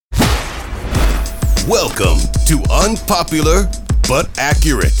Welcome to Unpopular but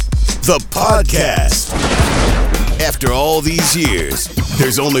Accurate, the podcast. After all these years,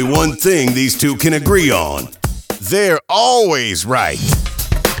 there's only one thing these two can agree on. They're always right.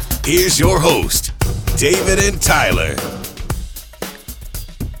 Here's your host, David and Tyler.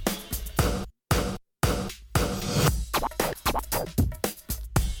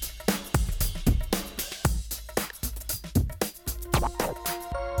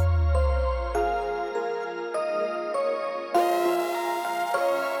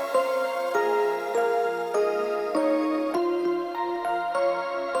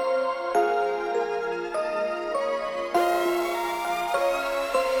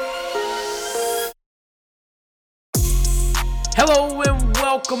 Hello and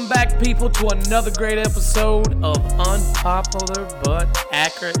welcome back, people, to another great episode of Unpopular but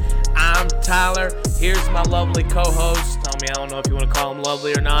Accurate. I'm Tyler. Here's my lovely co-host. I don't know if you want to call him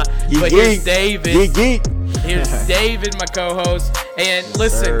lovely or not, but here's David. Here's David, my co-host. And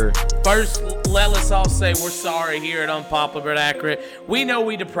listen, first, let us all say we're sorry here at Unpopular but Accurate. We know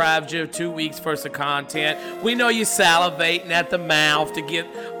we deprived you of 2 weeks worth of content. We know you're salivating at the mouth to get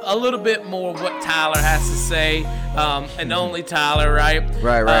a little bit more of what Tyler has to say, and only Tyler, right?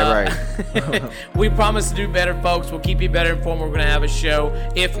 Right. We promise to do better, folks. We'll keep you better informed. We're going to have a show.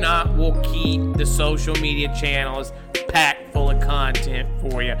 If not, we'll keep the social media channels packed full of content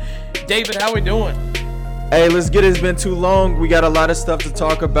for you. David, how we doing? Hey, let's get it. It's been too long. We got a lot of stuff to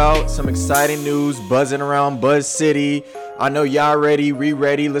talk about. Some exciting news buzzing around Buzz City. I know y'all ready. We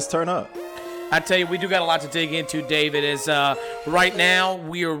ready. Let's turn up. I tell you, we do got a lot to dig into, David, as right now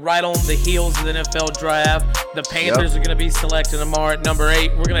we are right on the heels of the NFL draft. The Panthers are going to be selected tomorrow at number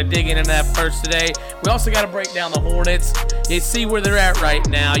 8. We're going to dig into that first today. We also got to break down the Hornets. You see where they're at right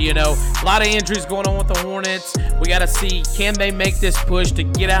now. You know, a lot of injuries going on with the Hornets. We got to see, can they make this push to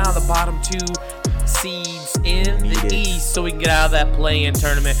get out of the bottom 2 seeds in the East so we can get out of that play-in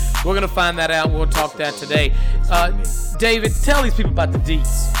tournament. We're going to find that out. We'll talk that today. David, tell these people about the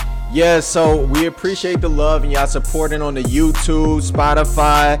deets. Yeah, so we appreciate the love and y'all supporting on the YouTube,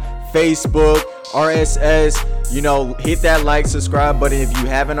 Spotify, Facebook, RSS. You know, hit that like, subscribe button if you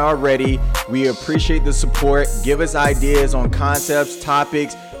haven't already. We appreciate the support. Give us ideas on concepts,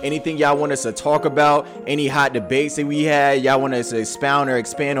 topics, anything y'all want us to talk about, any hot debates that we had, y'all want us to expound or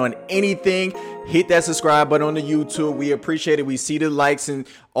expand on anything. Hit that subscribe button on the YouTube. We appreciate it. We see the likes and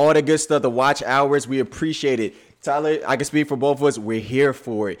all the good stuff, the watch hours. We appreciate it. Tyler, I can speak for both of us. We're here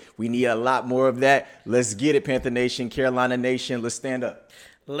for it. We need a lot more of that. Let's get it, Panther Nation, Carolina Nation. Let's stand up.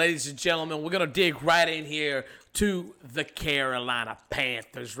 Ladies and gentlemen, we're going to dig right in here to the Carolina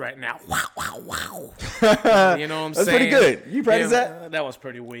Panthers right now. Wow. You know what I'm saying? That's pretty good. You practice that? That was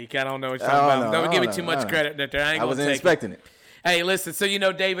pretty weak. I don't know what you're talking about. Don't give me too much credit there. I wasn't expecting it. Hey, listen, so you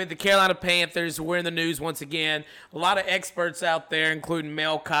know, David, the Carolina Panthers, we're in the news once again. A lot of experts out there, including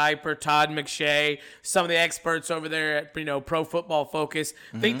Mel Kiper, Todd McShay, some of the experts over there at, Pro Football Focus,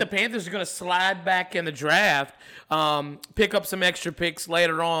 think the Panthers are going to slide back in the draft, pick up some extra picks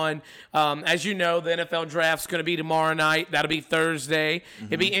later on. As you know, the NFL draft's going to be tomorrow night. That'll be Thursday.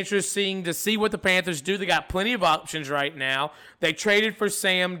 It'd be interesting to see what the Panthers do. They got plenty of options right now. They traded for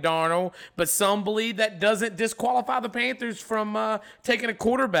Sam Darnold, but some believe that doesn't disqualify the Panthers from taking a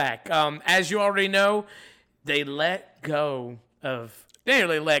quarterback. As you already know, they let go of – they didn't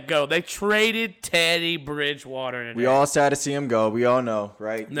really let go. They traded Teddy Bridgewater. Today. We all sad to see him go. We all know,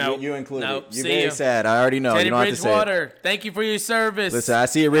 right? No. You included. Nope. You're very sad. I already know. Teddy you don't Bridgewater, have to say it. thank you for your service. Listen, I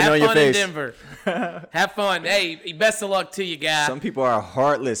see it written on your face. Have fun in Denver. Have fun. Hey, best of luck to you, guy. Some people are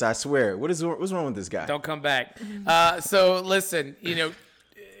heartless, I swear. What's wrong with this guy? Don't come back. So, listen,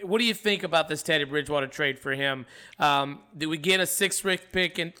 what do you think about this Teddy Bridgewater trade for him? Did we get a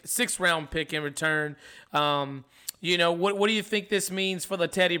sixth-round pick in return? What do you think this means for the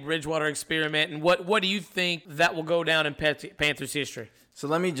Teddy Bridgewater experiment, and what do you think that will go down in Panthers history? So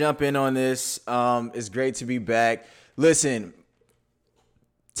let me jump in on this. It's great to be back. Listen,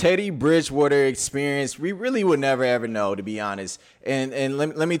 Teddy Bridgewater experience, we really would never ever know, to be honest. And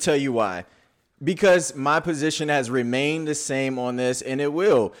let me tell you why. Because my position has remained the same on this, and it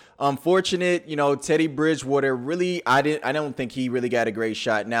will. Unfortunate, Teddy Bridgewater really, I don't think he really got a great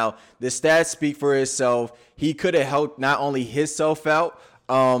shot. Now, the stats speak for itself. He could have helped not only himself out,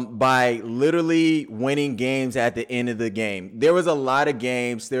 by literally winning games at the end of the game. There was a lot of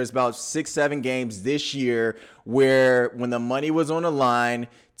games. There's about 6-7 games this year where when the money was on the line,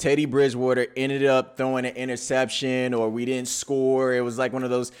 Teddy Bridgewater ended up throwing an interception or we didn't score. It was like one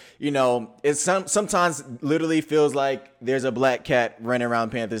of those, it's sometimes literally feels like there's a black cat running around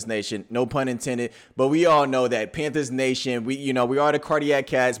Panthers Nation. No pun intended. But we all know that Panthers Nation, we are the cardiac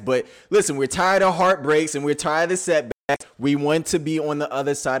cats. But listen, we're tired of heartbreaks and we're tired of the setbacks. We want to be on the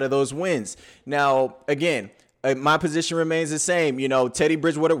other side of those wins. Now, again, my position remains the same. Teddy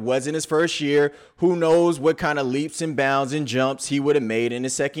Bridgewater was in his first year. Who knows what kind of leaps and bounds and jumps he would have made in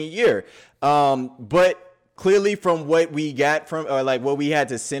his second year. But clearly from what we got from, or like what we had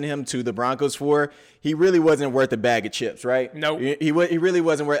to send him to the Broncos for, he really wasn't worth a bag of chips, right? No. He really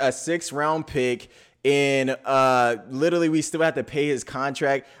wasn't worth a 6th-round pick. And literally, we still have to pay his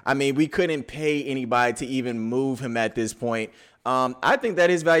contract. I mean, we couldn't pay anybody to even move him at this point. I think that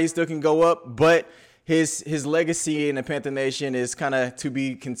his value still can go up, but his legacy in the Panther Nation is kind of to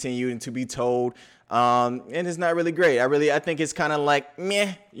be continued and to be told. And it's not really great. I think it's kind of like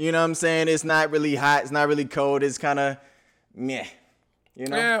meh. You know what I'm saying? It's not really hot. It's not really cold. It's kind of meh.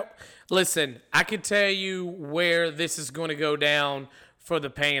 Yeah. Listen, I can tell you where this is going to go down for the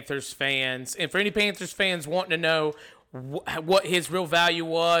Panthers fans. And for any Panthers fans wanting to know what his real value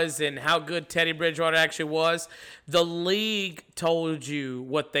was and how good Teddy Bridgewater actually was, the league told you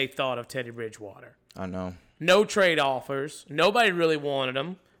what they thought of Teddy Bridgewater. I know. No trade offers. Nobody really wanted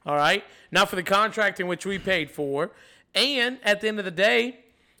him. All right? Not for the contract in which we paid for. And at the end of the day,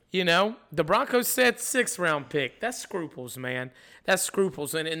 the Broncos said 6th-round pick. That's scruples, man. That's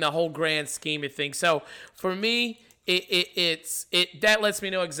scruples in the whole grand scheme of things. So for me, that lets me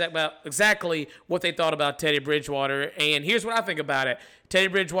know exactly what they thought about Teddy Bridgewater. And here's what I think about it. Teddy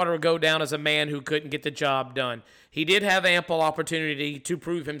Bridgewater would go down as a man who couldn't get the job done. He did have ample opportunity to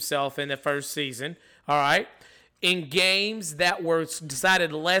prove himself in the first season. All right. In games that were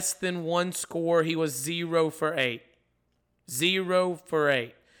decided less than one score, he was 0 for 8. 0 for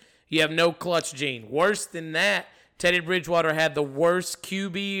 8. You have no clutch gene. Worse than that, Teddy Bridgewater had the worst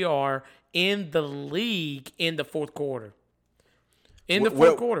QBR in the league in the fourth quarter.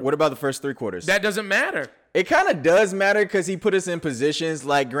 Fourth quarter. What about the first 3 quarters? That doesn't matter. It kind of does matter because he put us in positions.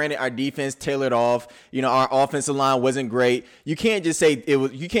 Like, granted, our defense tailored off. Our offensive line wasn't great. You can't just say it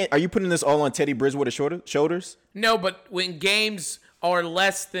was. You can't. Are you putting this all on Teddy Bridgewater's shoulders? No, but when games are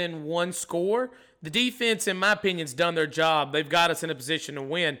less than one score, the defense, in my opinion, has done their job. They've got us in a position to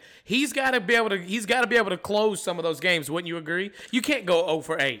win. He's got to be able to close some of those games. Wouldn't you agree? You can't go 0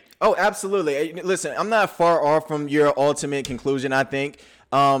 for 8. Oh, absolutely. Listen, I'm not far off from your ultimate conclusion, I think.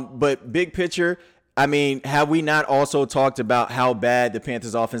 But big picture, I mean, have we not also talked about how bad the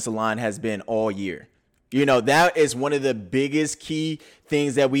Panthers offensive line has been all year? That is one of the biggest key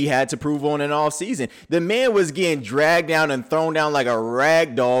things that we had to prove on in off season. The man was getting dragged down and thrown down like a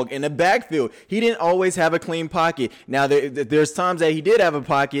rag dog in the backfield. He didn't always have a clean pocket. Now, there's times that he did have a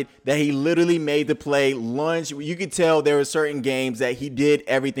pocket that he literally made the play, lunge. You could tell there were certain games that he did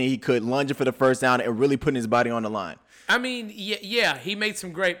everything he could, lunging for the first down and really putting his body on the line. I mean, yeah, he made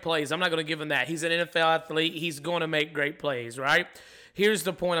some great plays. I'm not going to give him that. He's an NFL athlete. He's going to make great plays, right? Here's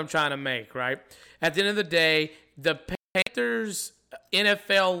the point I'm trying to make, right? At the end of the day, the Panthers'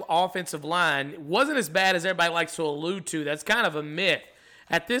 NFL offensive line wasn't as bad as everybody likes to allude to. That's kind of a myth.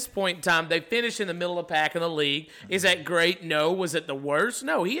 At this point in time, they finished in the middle of the pack in the league. Is that great? No. Was it the worst?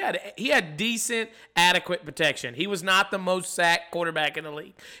 No. He had decent, adequate protection. He was not the most sacked quarterback in the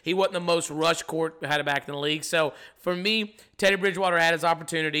league. He wasn't the most rushed quarterback in the league. So, for me, Teddy Bridgewater had his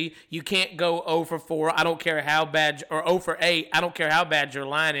opportunity. You can't go 0 for 4. I don't care how bad, or 0 for 8. I don't care how bad your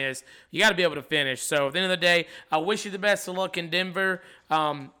line is. You got to be able to finish. So, at the end of the day, I wish you the best of luck in Denver.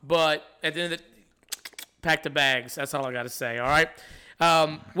 But at the end of the pack the bags. That's all I got to say. All right.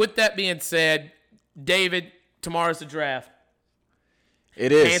 With that being said, David, tomorrow's the draft.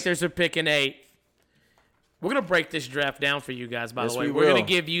 It is. Panthers are picking 8. We're going to break this draft down for you guys, by the way. We're going to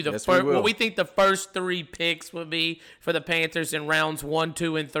give you what we think the first 3 picks will be for the Panthers in rounds 1,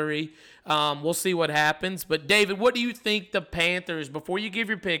 2, and 3. We'll see what happens. But, David, what do you think the Panthers, before you give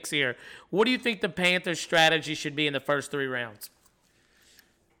your picks here, what do you think the Panthers' strategy should be in the first 3 rounds?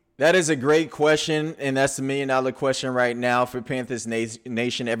 That is a great question, and that's the $1 million question right now for Panthers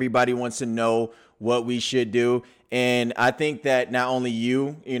Nation. Everybody wants to know what we should do, and I think that not only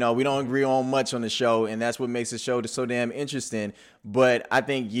we don't agree on much on the show, and that's what makes the show so damn interesting, but I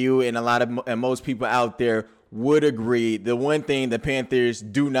think you and most people out there would agree the one thing the Panthers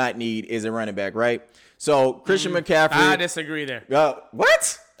do not need is a running back, right? So Christian McCaffrey. I disagree there.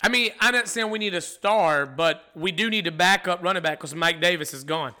 What? I mean, I'm not saying we need a star, but we do need a backup running back because Mike Davis is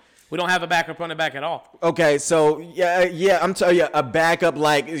gone. We don't have a backup running back at all. Okay, so yeah, I'm telling you, a backup,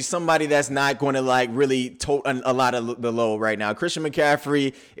 like somebody that's not going to like really tote a lot of the load right now. Christian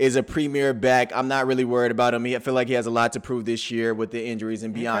McCaffrey is a premier back. I'm not really worried about him. I feel like he has a lot to prove this year with the injuries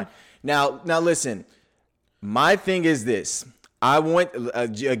and beyond. Okay. Now listen, my thing is this. I want,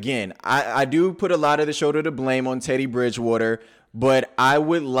 again, I do put a lot of the shoulder to blame on Teddy Bridgewater, but I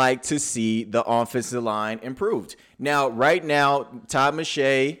would like to see the offensive line improved. Now, right now, Todd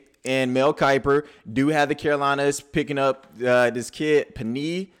McShay and Mel Kiper do have the Carolinas picking up this kid,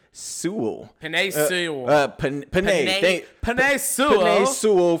 Penei Sewell. Penei Sewell. Penei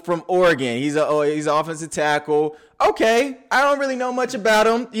Sewell from Oregon. He's an offensive tackle. Okay, I don't really know much about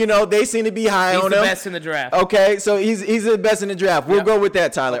him. You know, they seem to be high on him. He's the best in the draft. Okay, so he's the best in the draft. We'll go with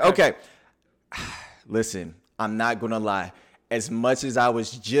that, Tyler. Okay. Listen, I'm not going to lie. As much as I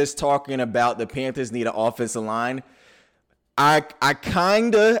was just talking about the Panthers need an offensive line, I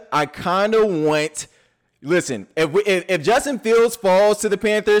kind of want. Listen, if Justin Fields falls to the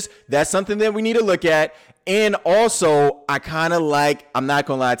Panthers, that's something that we need to look at. And also, I kind of like. I'm not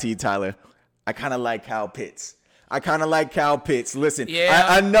gonna lie to you, Tyler. I kind of like Kyle Pitts. Listen,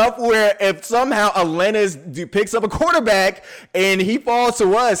 enough where if somehow Atlanta picks up a quarterback and he falls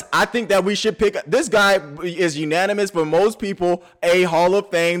to us, I think that we should pick. This guy is unanimous for most people, a Hall of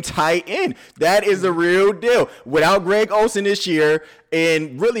Fame tight end. That is the real deal. Without Greg Olsen this year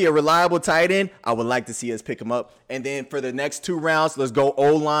and really a reliable tight end, I would like to see us pick him up. And then for the next 2 rounds, let's go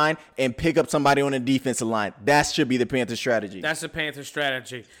O-line and pick up somebody on the defensive line. That should be the Panthers strategy. That's the Panthers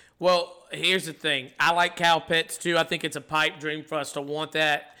strategy. Well, here's the thing. I like Kyle Pitts, too. I think it's a pipe dream for us to want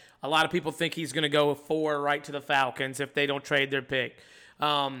that. A lot of people think he's going to go 4 right to the Falcons if they don't trade their pick.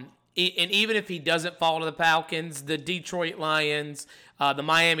 And even if he doesn't fall to the Falcons, the Detroit Lions, the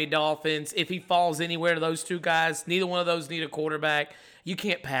Miami Dolphins, if he falls anywhere to those 2 guys, neither one of those need a quarterback. You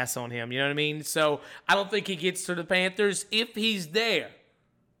can't pass on him, you know what I mean? So I don't think he gets to the Panthers. If he's there,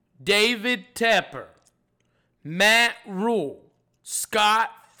 David Tepper, Matt Rule,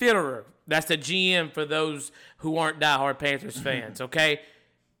 Scott Fitterer, that's the GM for those who aren't diehard Panthers fans, okay?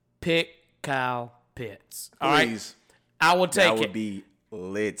 Pick Kyle Pitts. All Please. Right? I will take it. That would be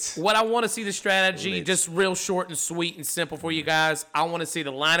lit. What I want to see the strategy, just real short and sweet and simple for you guys. I want to see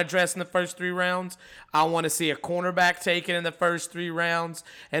the line address in the first 3 rounds. I want to see a cornerback taken in the first 3 rounds.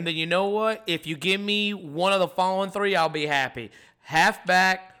 And then you know what? If you give me one of the following 3, I'll be happy.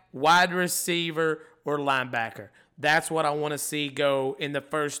 Halfback, wide receiver, or linebacker. That's what I want to see go in the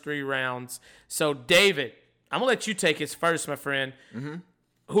first 3 rounds. So, David, I'm going to let you take his first, my friend. Mm-hmm.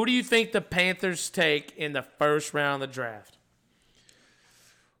 Who do you think the Panthers take in the first round of the draft?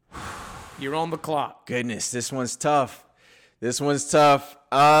 You're on the clock. Goodness, this one's tough. You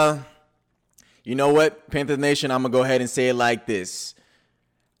know what, Panther Nation, I'm going to go ahead and say it like this.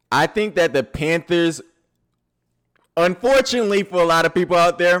 I think that the Panthers, unfortunately for a lot of people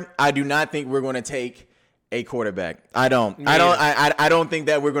out there, I do not think we're going to take a quarterback. I don't think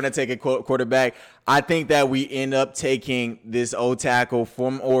that we're going to take a quarterback. I think that we end up taking this old tackle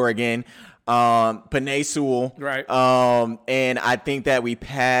from Oregon, Penei Sewell. Right. And I think that we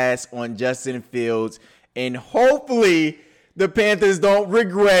pass on Justin Fields, and hopefully the Panthers don't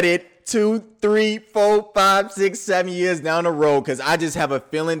regret it 2, 3, 4, 5, 6, 7 years down the road, because I just have a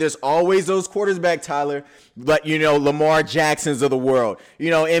feeling there's always those quarterbacks, Tyler, but Lamar Jacksons of the world,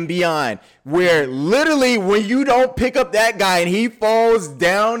 and beyond, where literally when you don't pick up that guy and he falls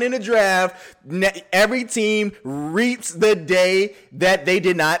down in the draft, every team reaps the day that they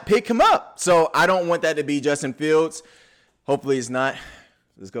did not pick him up. So I don't want that to be Justin Fields. Hopefully it's not.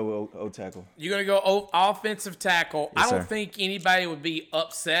 Let's go with O-tackle. You're going to go offensive tackle. Yes, I don't sir. think anybody would be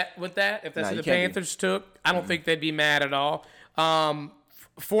upset with that if that's what the Panthers took. I don't think they'd be mad at all.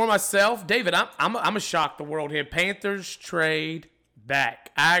 For myself, David, I'm going to shock the world here. Panthers trade back.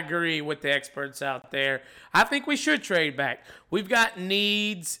 I agree with the experts out there. I think we should trade back. We've got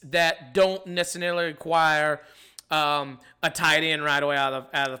needs that don't necessarily require a tight end right away out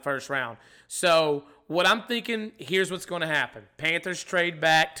of the first round. So what I'm thinking, here's what's going to happen. Panthers trade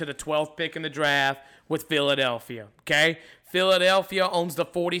back to the 12th pick in the draft with Philadelphia, okay? Philadelphia owns the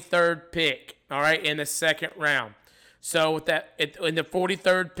 43rd pick, all right, in the second round. So with that, in the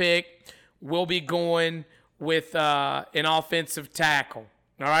 43rd pick, we'll be going with an offensive tackle,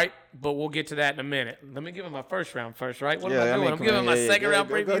 all right? But we'll get to that in a minute. Let me give him my first round first, right? What am I doing? I'm giving him my second round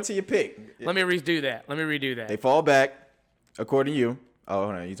preview. Go to your pick. Let me redo that. They fall back, according to you. Oh,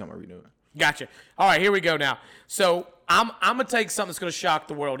 hold on. You talking about redo it. Gotcha. All right, here we go now. So I'm going to take something that's going to shock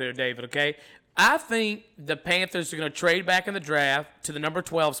the world here, David, okay? I think the Panthers are going to trade back in the draft to the number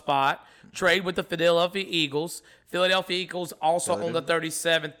 12 spot, trade with the Philadelphia Eagles. Philadelphia Eagles also own the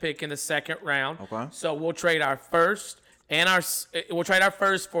 37th pick in the second round. Okay. So we'll trade our first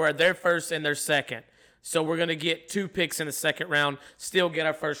for their first and their second. So we're going to get 2 picks in the second round, still get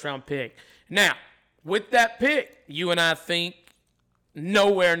our first round pick. Now, with that pick, you and I think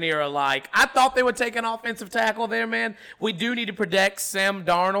nowhere near alike. I thought they would take an offensive tackle there, man. We do need to protect Sam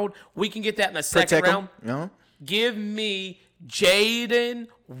Darnold. We can get that in the second round. No. Give me Jaden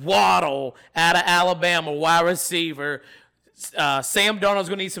Waddle out of Alabama, wide receiver. Sam Darnold's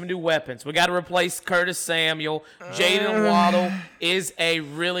going to need some new weapons. We got to replace Curtis Samuel. Jaden Waddle is a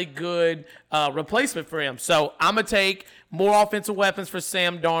really good replacement for him. So I'm going to take more offensive weapons for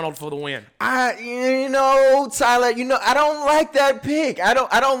Sam Darnold for the win. Tyler, I don't like that pick. I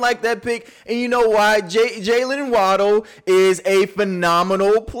don't like that pick. And you know why? Jalen Waddle is a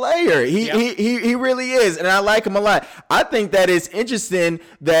phenomenal player. He really is. And I like him a lot. I think that it's interesting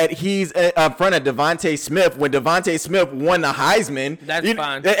that he's in front of Devontae Smith when Devontae Smith won the Heisman. That's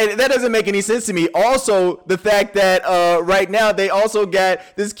fine. That doesn't make any sense to me. Also, the fact that right now they also got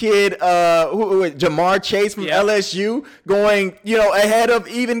this kid, Jamar Chase from LSU, going, ahead of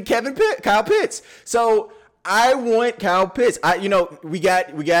even Kyle Pitts. So I want Kyle Pitts. We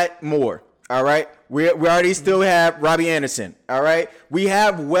got more. All right. We already still have Robbie Anderson. All right. We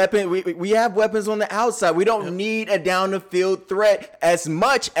have we have weapons on the outside. We don't need a down the field threat as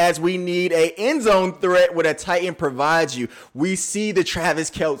much as we need a end zone threat what a tight end provides you. We see the Travis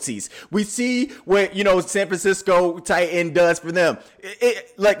Kelce's. We see what San Francisco tight end does for them.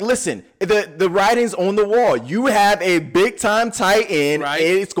 Listen, the writing's on the wall. You have a big time tight end. Right.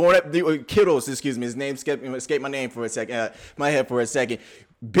 It's going up Kittles. Excuse me. His name escaped my name for a second. My head for a second.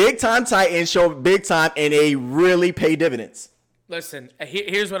 Big time tight end show big time and they really pay dividends. Listen,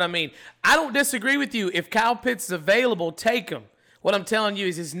 here's what I mean. I don't disagree with you. If Kyle Pitts is available, take him. What I'm telling you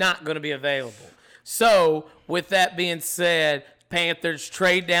is he's not going to be available. So, with that being said, Panthers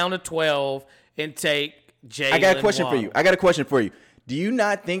trade down to 12 and take Jalen I got a question Waddle. for you. Do you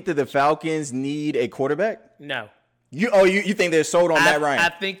not think that the Falcons need a quarterback? No. You think they're sold on Matt Ryan? I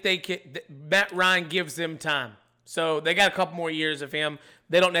think they can. Matt Ryan gives them time. So, they got a couple more years of him.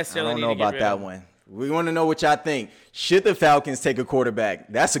 They don't necessarily need to get rid of him. I don't know about that one. We want to know what y'all think. Should the Falcons take a quarterback?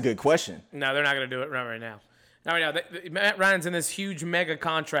 That's a good question. No, they're not going to do it right now. Not right now. Matt Ryan's in this huge mega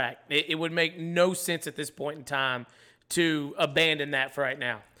contract. It would make no sense at this point in time to abandon that for right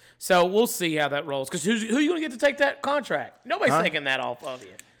now. So we'll see how that rolls. Because who are you going to get to take that contract? Nobody's taking that off of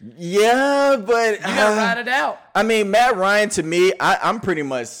you. Yeah, but you got to ride it out. I mean, Matt Ryan, to me, I'm pretty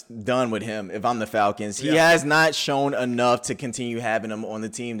much done with him if I'm the Falcons. He has not shown enough to continue having him on the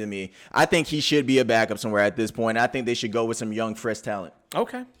team to me. I think he should be a backup somewhere at this point. I think they should go with some young, fresh talent.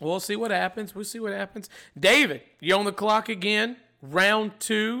 Okay. We'll see what happens. David, you're on the clock again. Round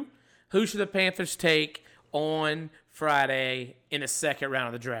 2. Who should the Panthers take on Friday in the second round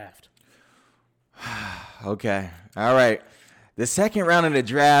of the draft? Okay. All right. The second round of the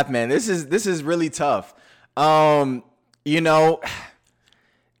draft, man, this is really tough. As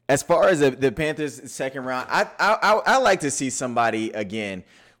far as the Panthers second round, I like to see somebody again.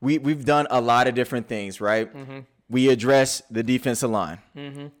 We've done a lot of different things, right? Mm-hmm. We address the defensive line,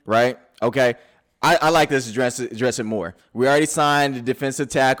 right? Okay. I like this address it more. We already signed the defensive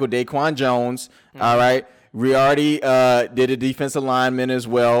tackle Daquan Jones. Mm-hmm. All right. We already did a defensive lineman as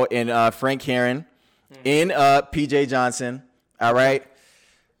well in Frank Herron, in PJ Johnson. All right.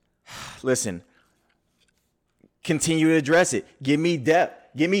 Listen, continue to address it. Give me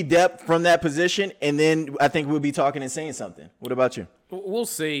depth. Give me depth from that position, and then I think we'll be talking and saying something. What about you? We'll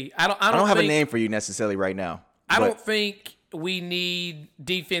see. I don't have a name for you necessarily right now. I don't think we need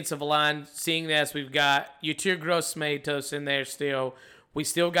defensive line, seeing as we've got Yetur Gross-Matos in there still. We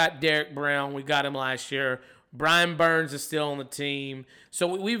still got Derek Brown. We got him last year. Brian Burns is still on the team.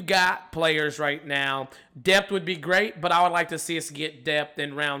 So we've got players right now. Depth would be great, but I would like to see us get depth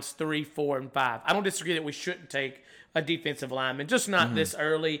in rounds 3, 4, and 5. I don't disagree that we shouldn't take a defensive lineman, just not this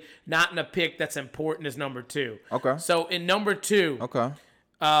early, not in a pick that's important as number 2. Okay. So in number 2,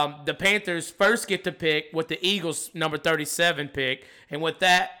 the Panthers first get to pick with the Eagles' number 37 pick. And with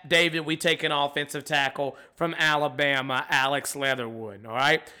that, David, we take an offensive tackle from Alabama, Alex Leatherwood. All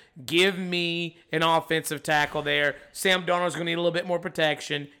right? Give me an offensive tackle there. Sam Darnold's going to need a little bit more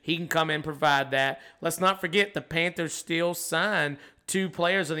protection. He can come in and provide that. Let's not forget the Panthers still signed 2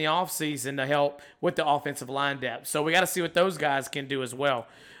 players in the offseason to help with the offensive line depth. So we got to see what those guys can do as well.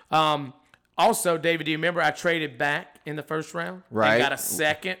 Also, David, do you remember I traded back in the first round? Right. I got a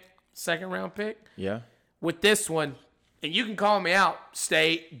second round pick. Yeah. With this one, and you can call me out,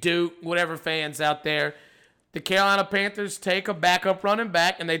 State, Duke, whatever fans out there, the Carolina Panthers take a backup running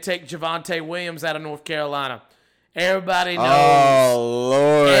back, and they take Javonte Williams out of North Carolina. Everybody knows. Oh,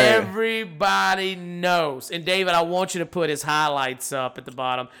 Lord. Everybody knows. And, David, I want you to put his highlights up at the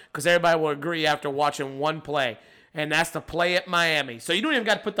bottom because everybody will agree after watching one play, and that's the play at Miami. So you don't even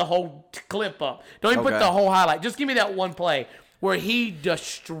got to put the whole clip up. Don't even put the whole highlight. Just give me that one play where he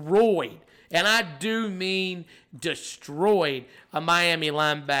destroyed, and I do mean destroyed, a Miami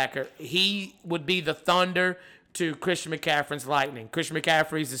linebacker. He would be the Thunder to Christian McCaffrey's Lightning. Christian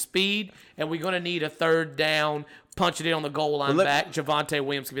McCaffrey's the speed, and we're going to need a third down, punch it in on the goal line back. Javonte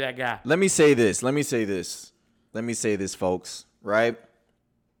Williams could be that guy. Let me say this, folks, right?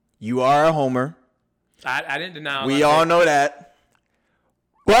 You are a homer. I didn't deny. We all know that.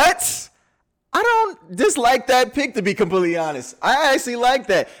 But I don't dislike that pick, to be completely honest. I actually like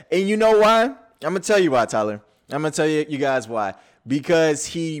that. And you know why? I'm going to tell you why, Tyler. I'm going to tell you guys why. Because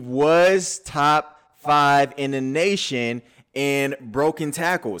he was top 5 in the nation in broken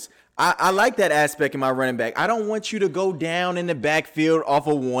tackles. I like that aspect in my running back. I don't want you to go down in the backfield off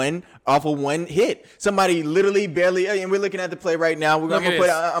of one hit. Somebody literally barely, and we're looking at the play right now. We're going to put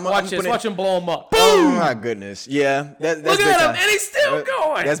watch him blow him up. Boom! Oh my goodness. Yeah. That's Look big at him, time. and he's still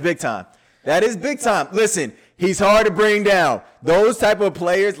going. That's big time. That is big time. Listen, he's hard to bring down. Those type of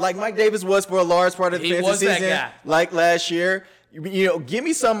players, like Mike Davis was for a large part of the fantasy season, like last year. Give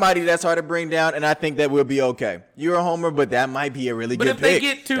me somebody that's hard to bring down, and I think that we'll be okay. You're a homer, but that might be a really good pick. But if they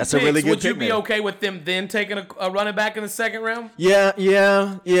get 2 picks, would you be okay with them then taking a running back in the second round? Yeah.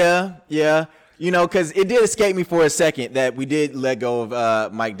 Because it did escape me for a second that we did let go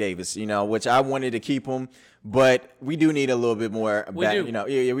of Mike Davis, which I wanted to keep him. But we do need a little bit more. We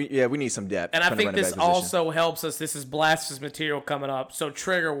need some depth. And I think this also helps us. This is blasphemous material coming up. So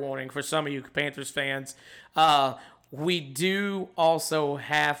trigger warning for some of you Panthers fans. We do also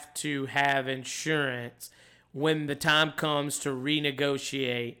have to have insurance when the time comes to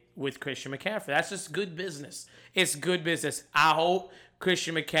renegotiate with Christian McCaffrey. That's just good business. It's good business. I hope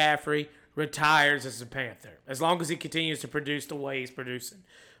Christian McCaffrey retires as a Panther, as long as he continues to produce the way he's producing.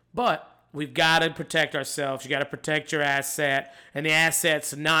 But we've got to protect ourselves. You got to protect your asset, and the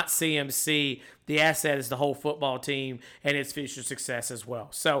asset's not CMC. The asset is the whole football team and its future success as well.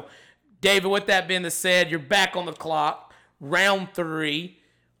 So, David, with that being said, you're back on the clock. Round 3.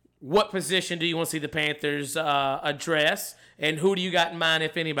 What position do you want to see the Panthers address, and who do you got in mind,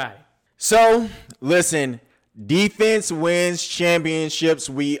 if anybody? So, listen, defense wins championships.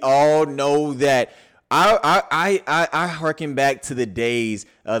 We all know that. I harken back to the days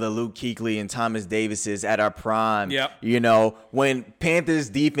of the Luke Kuechly and Thomas Davises at our prime. Yep. When Panthers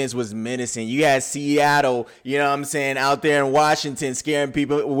defense was menacing. You had Seattle, out there in Washington scaring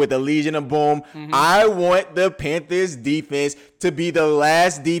people with a Legion of Boom. Mm-hmm. I want the Panthers defense to be the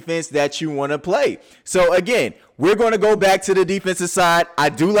last defense that you want to play. So, again, we're going to go back to the defensive side. I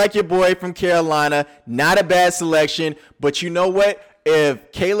do like your boy from Carolina. Not a bad selection. But you know what?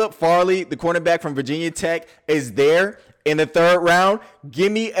 If Caleb Farley, the cornerback from Virginia Tech, is there in the 3rd round,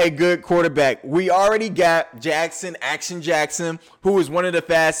 give me a good quarterback. We already got Action Jackson, who is one of the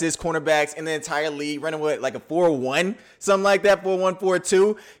fastest cornerbacks in the entire league, running with like a 4.1, something like that, 4.1,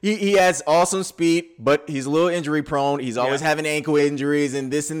 4.2. He has awesome speed, but he's a little injury prone. He's always having ankle injuries and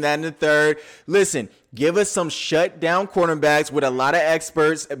this and that in the 3rd. Listen, give us some shutdown cornerbacks with a lot of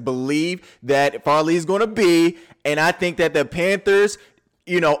experts believe that Farley is going to be. And I think that the Panthers,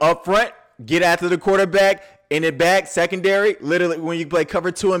 up front, get after the quarterback. In the back, secondary, literally when you play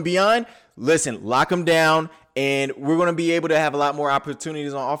cover 2 and beyond, listen, lock them down, and we're going to be able to have a lot more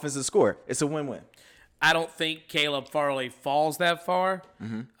opportunities on offense to score. It's a win-win. I don't think Caleb Farley falls that far.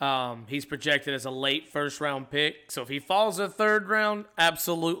 Mm-hmm. He's projected as a late 1st-round pick. So if he falls to the 3rd round,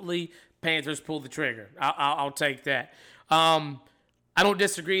 absolutely, Panthers pull the trigger. I'll take that. I don't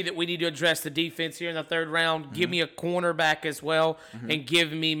disagree that we need to address the defense here in the 3rd round. Mm-hmm. Give me a cornerback as well, and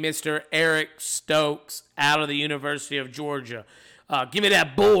give me Mr. Eric Stokes out of the University of Georgia. Give me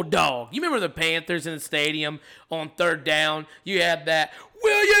that bulldog. You remember the Panthers in the stadium on 3rd down? You had that,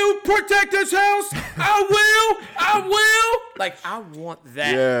 will you protect this house? I will. Like, I want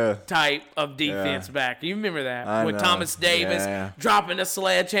that type of defense back. You remember that? With Thomas Davis dropping the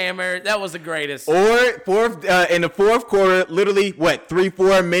sledgehammer. That was the greatest. Or in the 4th quarter, literally,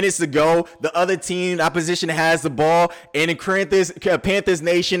 3-4 minutes to go, the other team, opposition has the ball, and the Panthers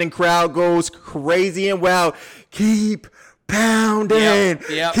Nation and crowd goes crazy and wild. Keep pounding.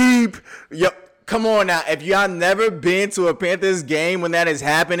 Yep. Come on now. If y'all never been to a Panthers game when that is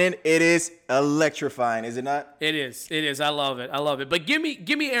happening, it is electrifying, is it not? It is. It is. I love it. I love it. But give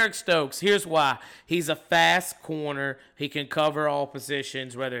me Eric Stokes. Here's why. He's a fast corner. He can cover all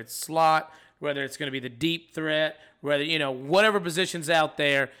positions, whether it's slot, whether it's going to be the deep threat, whether, whatever positions out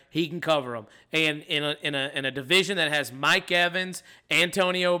there, he can cover them. And in a division that has Mike Evans,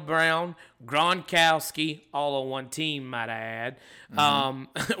 Antonio Brown, Gronkowski, all on one team, might I add.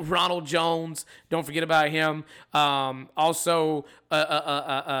 Ronald Jones, don't forget about him. Also,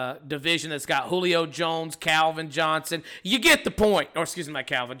 a division that's got Julio Jones, Calvin Johnson. You get the point. Or excuse me, not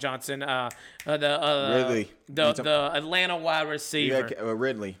Calvin Johnson. Ridley. The Atlanta wide receiver.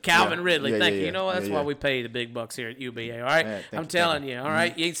 Ridley. Calvin Ridley. Thank you. Yeah, You know, that's why we pay the big bucks here at UBA, all right? I'm telling you, all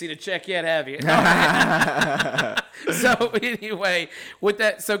right? You ain't seen a check yet, have you? All right. So, anyway, with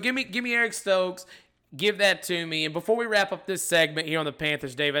that, so give me Eric Stokes. Give that to me. And before we wrap up this segment here on the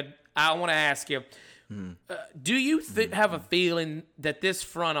Panthers, David, I want to ask you, do you have a feeling that this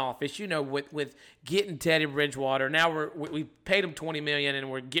front office, with getting Teddy Bridgewater, now we paid him $20 million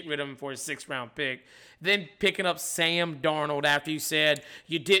and we're getting rid of him for a 6th-round pick, then picking up Sam Darnold after you said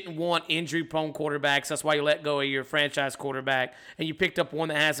you didn't want injury-prone quarterbacks, that's why you let go of your franchise quarterback, and you picked up one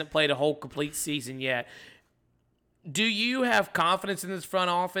that hasn't played a whole complete season yet. Do you have confidence in this front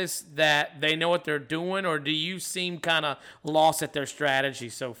office that they know what they're doing, or do you seem kind of lost at their strategy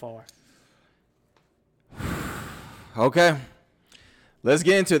so far? Okay, let's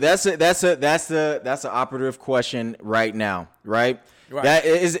get into it. That's the operative question right now, right? That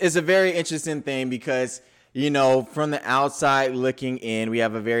is a very interesting thing because from the outside looking in, we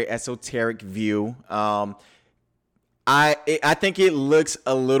have a very esoteric view. I think it looks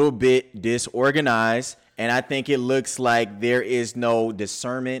a little bit disorganized, and I think it looks like there is no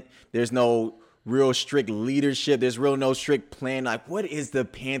discernment. There's no real strict leadership. There's no strict plan. Like, what is the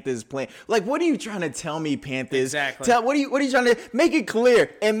Panthers' plan? Like, what are you trying to tell me, Panthers? Exactly. What are you trying to make it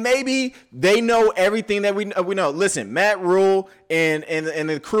clear? And maybe they know everything that we know. Listen, Matt Rule and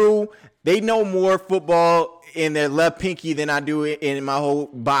the crew, they know more football in their left pinky than I do in my whole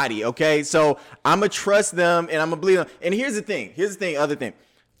body. Okay, so I'm gonna trust them and I'm gonna believe them. And here's the thing. Other thing.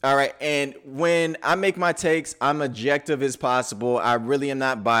 All right, and when I make my takes, I'm objective as possible. I really am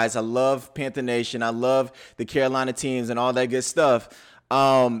not biased. I love Panther Nation. I love the Carolina teams and all that good stuff.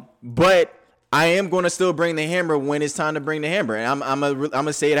 But I am going to still bring the hammer when it's time to bring the hammer, and I'm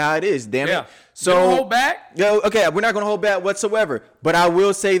gonna say it how it is. Damn it. So don't hold back. Okay, we're not going to hold back whatsoever. But I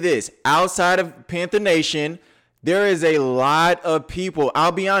will say this: outside of Panther Nation, there is a lot of people.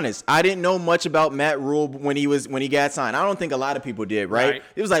 I'll be honest. I didn't know much about Matt Rule when he got signed. I don't think a lot of people did, right?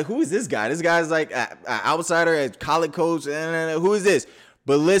 It was like, who is this guy? This guy's like an outsider, a college coach. Who is this?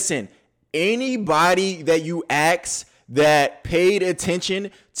 But listen, anybody that you ask that paid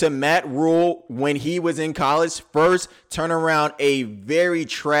attention to Matt Rule when he was in college first turn around a very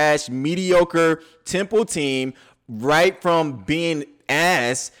trash, mediocre Temple team right from being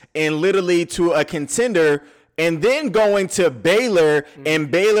ass and literally to a contender. And then going to Baylor,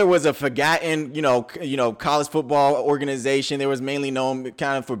 and Baylor was a forgotten, college football organization. They was mainly known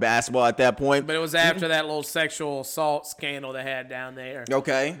kind of for basketball at that point. But it was after that little sexual assault scandal they had down there.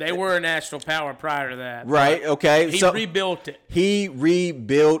 Okay. They were a national power prior to that. Right, okay. He rebuilt it. He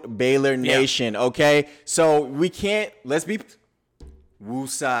rebuilt Baylor Nation, okay? So we can't, let's be...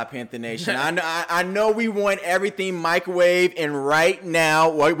 Woosah, Panther Nation. I know we want everything microwave and right now.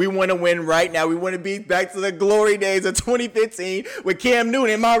 We want to win right now. We want to be back to the glory days of 2015 with Cam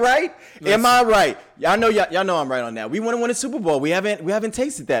Newton. Am I right? Listen. Am I right? Y'all know I'm right on that. We want to win a Super Bowl. We haven't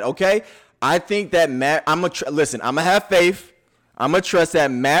tasted that, okay? I think that Matt, listen, I'm going to have faith. I'm going to trust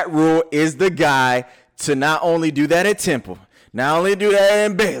that Matt Rule is the guy to not only do that at Temple, not only do that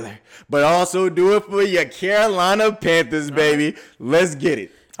in Baylor, but also do it for your Carolina Panthers, baby. Let's get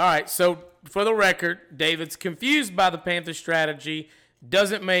it. All right, so for the record, David's confused by the Panthers strategy.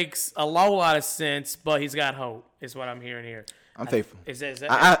 Doesn't make a lot of sense, but he's got hope, is what I'm hearing here. I'm faithful.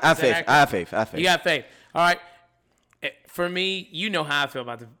 I have faith. You got faith. All right. For me, you know how I feel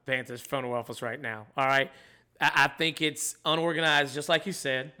about the Panthers front office right now. All right. I think it's unorganized, just like you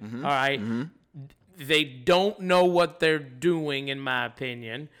said. Mm-hmm. All right. Mm-hmm. They don't know what they're doing, in my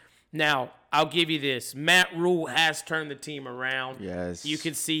opinion. Now, I'll give you this. Matt Rule has turned the team around. Yes. You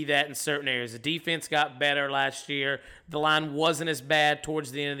can see that in certain areas. The defense got better last year. The line wasn't as bad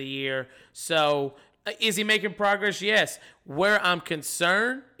towards the end of the year. So, is he making progress? Yes. Where I'm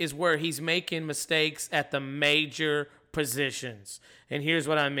concerned is where he's making mistakes at the major positions. And here's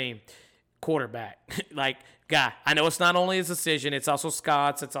what I mean. Quarterback. I know it's not only his decision. It's also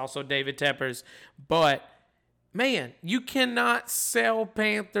Scott's. It's also David Tepper's. But Man, you cannot sell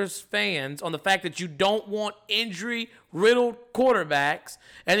Panthers fans on the fact that you don't want injury-riddled quarterbacks,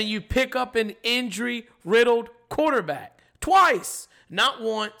 and then you pick up an injury-riddled quarterback. Twice. Not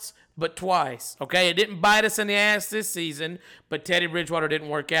once, but twice. Okay, it didn't bite us in the ass this season, but Teddy Bridgewater didn't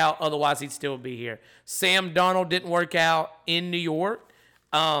work out. Otherwise, he'd still be here. Sam Darnold didn't work out in New York.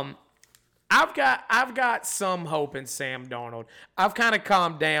 I've got some hope in Sam Darnold. I've kind of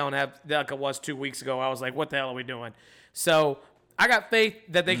calmed down like I was 2 weeks ago. I was like, what the hell are we doing? So I got faith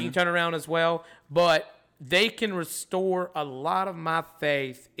that they can turn around as well, but they can restore a lot of my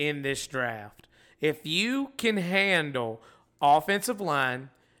faith in this draft. If you can handle offensive line,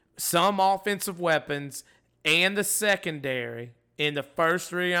 some offensive weapons, and the secondary in the first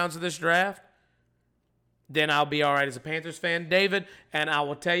 3 rounds of this draft, then I'll be all right as a Panthers fan, David. And I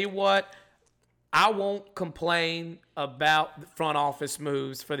will tell you what, I won't complain about the front office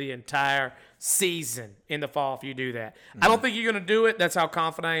moves for the entire season in the fall if you do that. I don't think you're going to do it. That's how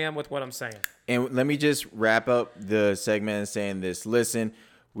confident I am with what I'm saying. And let me just wrap up the segment and saying this. Listen,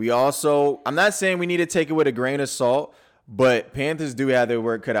 I'm not saying we need to take it with a grain of salt, but Panthers do have their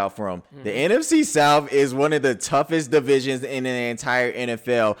work cut out for them. The NFC South is one of the toughest divisions in the entire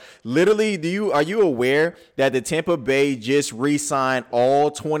NFL. Literally, are you aware that the Tampa Bay just re-signed all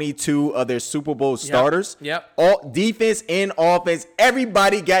 22 of their Super Bowl starters? Yep. All defense and offense,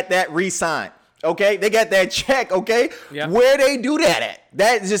 everybody got that re-signed. Okay, they got that check. Okay, Where they do that at?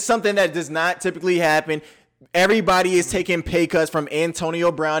 That is just something that does not typically happen. Everybody is taking pay cuts from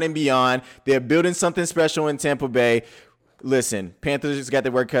Antonio Brown and beyond. They're building something special in Tampa Bay. Listen, Panthers just got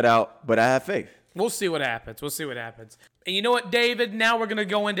their work cut out, but I have faith. We'll see what happens. And you know what, David? Now we're going to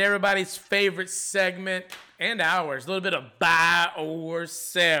go into everybody's favorite segment and ours. A little bit of buy or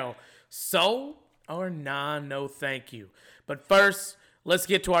sell. So or nah, no thank you. But first, let's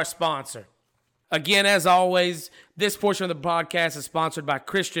get to our sponsor. Again, as always, this portion of the podcast is sponsored by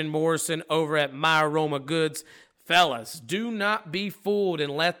Christian Morrison over at My Aroma Goods. Fellas, do not be fooled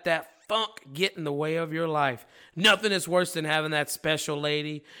and let that funk get in the way of your life. Nothing is worse than having that special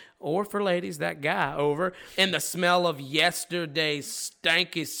lady, or for ladies, that guy over, and the smell of yesterday's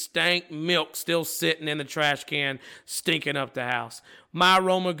stank milk still sitting in the trash can, stinking up the house. My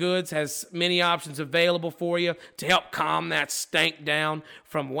Aroma Goods has many options available for you to help calm that stank down,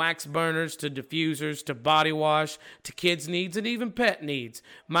 from wax burners to diffusers to body wash to kids' needs and even pet needs.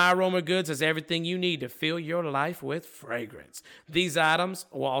 My Aroma Goods has everything you need to fill your life with fragrance. These items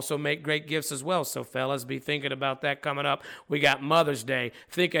will also make great gifts as well, so fellas, be thinking about that coming up. We got Mother's Day.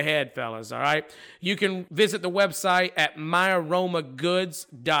 Think ahead, fellas, all right? You can visit the website at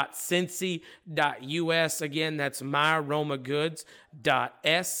myaromagoods.cincy.us. Again, that's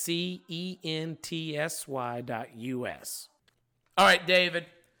myaromagoods.SCENTSY.us. All right, David,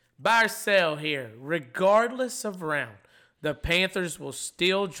 buy or sell here. Regardless of round, the Panthers will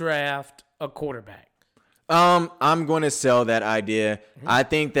still draft a quarterback. I'm going to sell that idea. I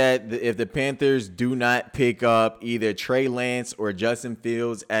think that if the Panthers do not pick up either Trey Lance or Justin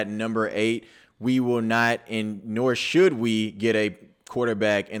Fields at number 8, we will not, and nor should we, get a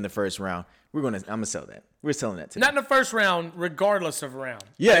quarterback in the first round. I'm going to sell that. We're selling that today. Not in the first round, regardless of round.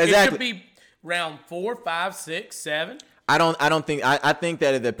 Yeah, exactly. It could be round 4, 5, 6, 7. I think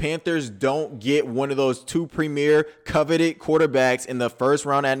that if the Panthers don't get one of those 2 premier coveted quarterbacks in the first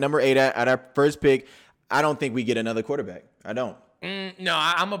round at number 8 at our first pick, I don't think we get another quarterback. I don't. No,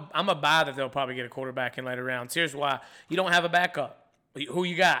 I'm a buy that they'll probably get a quarterback in later rounds. Here's why. You don't have a backup. Who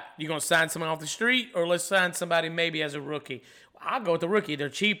you got? You going to sign someone off the street, or let's sign somebody maybe as a rookie? I'll go with the rookie. They're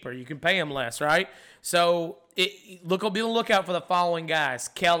cheaper. You can pay them less, right? So be on the lookout for the following guys: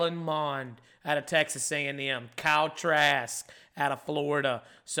 Kellen Mond out of Texas A&M, Kyle Trask out of Florida.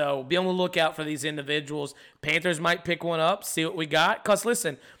 So be on the lookout for these individuals. Panthers might pick one up, see what we got. Because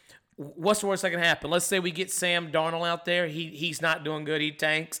listen, what's the worst that can happen? Let's say we get Sam Darnold out there. He's not doing good. He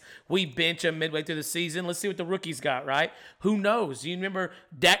tanks. We bench him midway through the season. Let's see what the rookies got, right? Who knows? You remember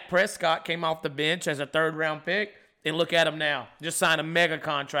Dak Prescott came off the bench as a third-round pick, and look at him now. Just signed a mega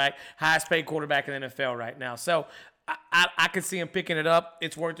contract, highest-paid quarterback in the NFL right now. So I could see him picking it up.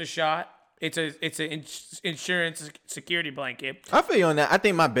 It's worth a shot. It's an insurance security blanket. I feel you on that. I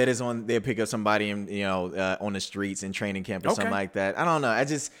think my bet is on they'll pick up somebody on the streets in training camp or something like that. I don't know. I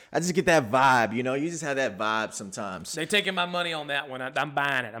just get that vibe. You just have that vibe sometimes. They're taking my money on that one. I'm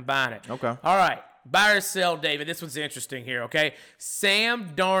buying it. Okay. All right. Buy or sell, David. This one's interesting here, okay?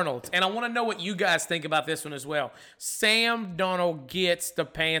 Sam Darnold. And I want to know what you guys think about this one as well. Sam Darnold gets the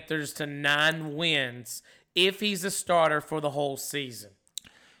Panthers to 9 wins if he's a starter for the whole season.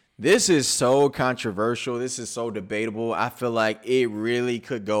 This is so controversial. This is so debatable. I feel like it really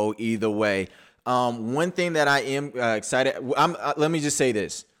could go either way. One thing that I am excited. Let me just say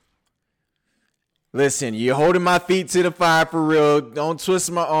this. Listen, you're holding my feet to the fire for real. Don't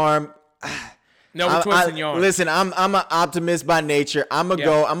twist my arm. No, we're twisting your arm. Listen, I'm an optimist by nature. I'm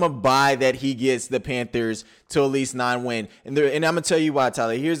gonna buy that he gets the Panthers to at least 9 win. And I'm gonna tell you why,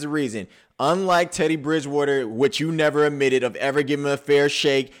 Tyler. Here's the reason. Unlike Teddy Bridgewater, which you never admitted of ever giving him a fair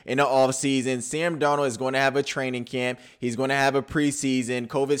shake in the offseason, Sam Darnold is going to have a training camp. He's going to have a preseason.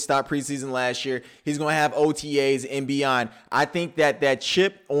 COVID stopped preseason last year. He's going to have OTAs and beyond. I think that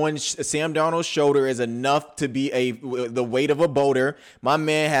chip on Sam Darnold's shoulder is enough to be the weight of a boulder. My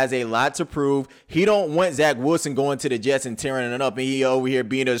man has a lot to prove. He don't want Zach Wilson going to the Jets and tearing it up, and he over here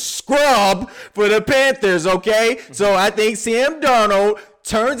being a scrub for the Panthers, okay? So I think Sam Darnold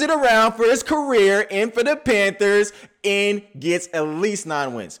turns it around for his career and for the Panthers and gets at least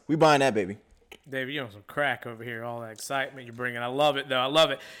 9 wins. We buying that, baby. David, you're on some crack over here. All that excitement you're bringing. I love it, though. I love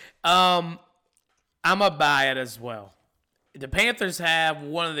it. I'm going to buy it as well. The Panthers have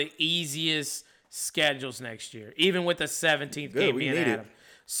one of the easiest schedules next year, even with the 17th game being at them.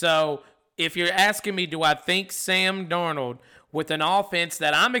 So if you're asking me, do I think Sam Darnold, with an offense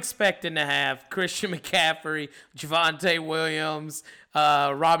that I'm expecting to have Christian McCaffrey, Javonte Williams,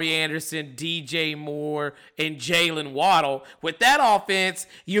 Robbie Anderson, DJ Moore, and Jalen Waddle, with that offense,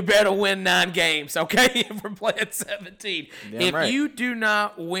 you better win 9 games, okay, if we're playing 17. If you do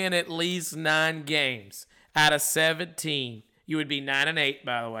not win at least 9 games out of 17, you would be 9-8,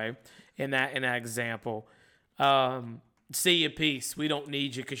 by the way, in that example. See you, peace. We don't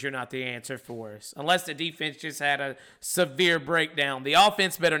need you because you're not the answer for us. Unless the defense just had a severe breakdown. The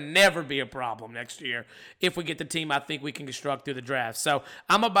offense better never be a problem next year if we get the team I think we can construct through the draft. So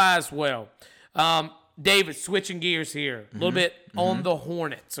I'm going to buy as well. David, switching gears here a little bit on the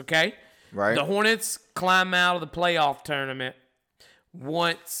Hornets, okay? Right. The Hornets climb out of the playoff tournament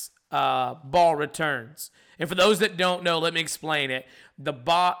once Ball returns. And for those that don't know, let me explain it. The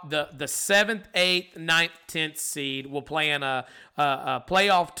 7th, 8th, 9th, 10th seed will play in a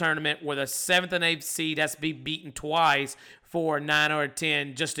playoff tournament where the 7th and 8th seed has to be beaten twice for 9 or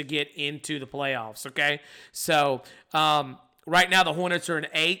 10 just to get into the playoffs, okay? So right now the Hornets are in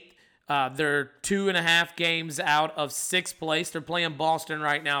 8th. They're 2.5 games out of 6th place. They're playing Boston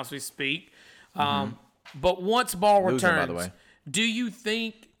right now as we speak. But once Ball returns, by the way, do you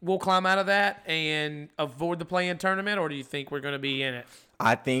think we'll climb out of that and avoid the play-in tournament, or do you think we're going to be in it?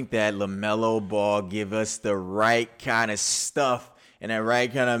 I think that LaMelo Ball give us the right kind of stuff and the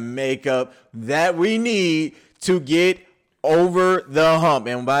right kind of makeup that we need to get over the hump.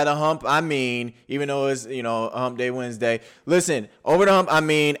 And by the hump, I mean, even though it's, hump day Wednesday, listen, over the hump, I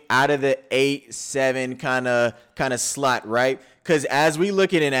mean out of the 8-7 kind of slot, right? Because as we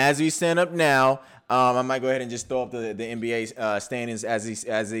look at it, as we stand up now, I might go ahead and just throw up the NBA standings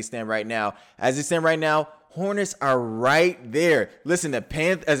as they stand right now. As they stand right now, Hornets are right there. Listen,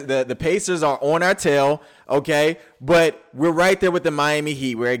 the Pacers are on our tail, okay? But we're right there with the Miami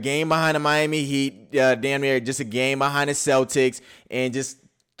Heat. We're a game behind the Miami Heat, damn near just a game behind the Celtics, and just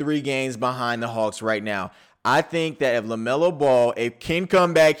 3 games behind the Hawks right now. I think that if LaMelo Ball can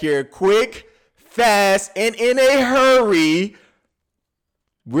come back here quick, fast, and in a hurry,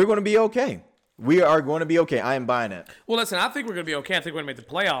 we're going to be okay. We are going to be okay. I am buying it. Well, listen, I think we're going to be okay. I think we're going to make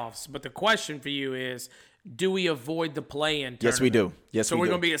the playoffs. But the question for you is, do we avoid the play-in tournament? Yes, we do. So we're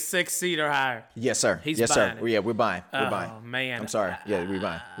going to be a 6th seed or higher. Yes, sir. He's yes, buying sir. it. Yeah, we're buying. We're Oh, buying. man. I'm sorry. Yeah, we're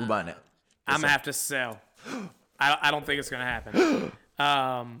buying. We're buying it. Yes, I'm going to have to sell. I don't think it's going to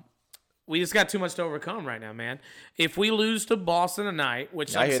happen. We just got too much to overcome right now, man. If we lose to Boston tonight,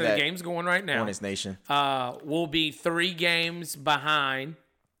 which like I said, the game's going right now. Hornets Nation. We'll be 3 games behind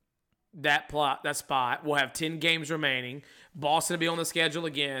that spot. We'll have 10 games remaining. Boston will be on the schedule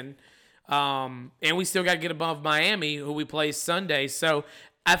again. And we still got to get above Miami, who we play Sunday. So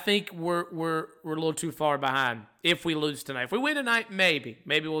I think we're a little too far behind if we lose tonight. If we win tonight, maybe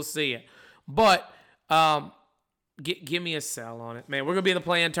we'll see it. But give me a sell on it, man. We're gonna be in the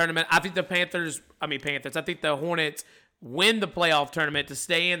play-in tournament. I think Panthers. I think the Hornets win the playoff tournament to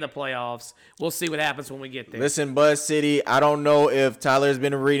stay in the playoffs. We'll see what happens when we get there. Listen, Buzz City, I don't know if Tyler's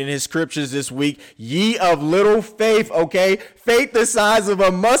been reading his scriptures this week. Ye of little faith, okay? Faith the size of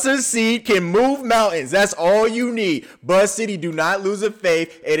a mustard seed can move mountains. That's all you need. Buzz City, do not lose a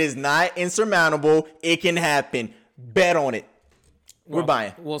faith. It is not insurmountable. It can happen. Bet on it. We're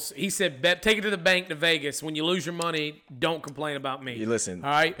buying. Well, he said, bet, take it to the bank to Vegas. When you lose your money, don't complain about me. You listen. All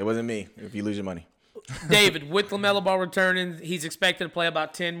right? It wasn't me if you lose your money. David, with LaMelo Ball returning, he's expected to play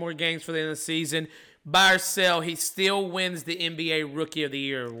about 10 more games for the end of the season. buy or sell, he still wins the NBA Rookie of the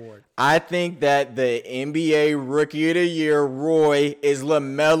Year award. I think that the NBA Rookie of the Year, Roy, is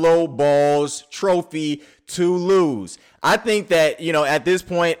LaMelo Ball's trophy to lose. I think that, at this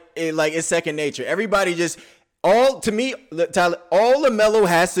point, it's second nature. Everybody to me, Tyler, all LaMelo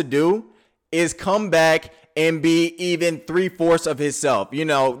has to do is come back and be even 3/4 of himself.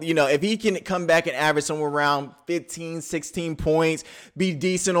 If he can come back and average somewhere around 15, 16 points, be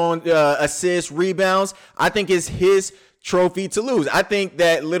decent on assists, rebounds, I think it's his trophy to lose. I think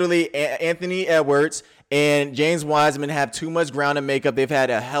that literally Anthony Edwards and James Wiseman have too much ground to make up. They've had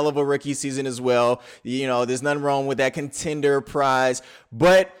a hell of a rookie season as well. There's nothing wrong with that contender prize.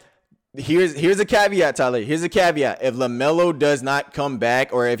 But here's a caveat, Tyler. Here's a caveat. If LaMelo does not come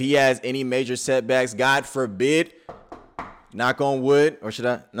back, or if he has any major setbacks, God forbid, knock on wood, or should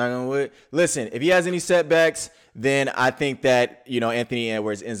I knock on wood? Listen, if he has any setbacks, then I think that, Anthony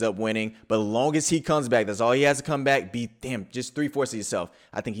Edwards ends up winning. But as long as he comes back, that's all he has to come back. Be just 3/4 of yourself.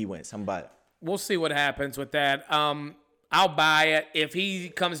 I think he wins. I'm about it. We'll see what happens with that. I'll buy it. If he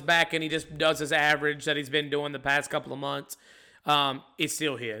comes back and he just does his average that he's been doing the past couple of months, it's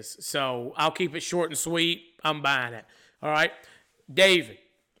still his. So I'll keep it short and sweet. I'm buying it. All right. David,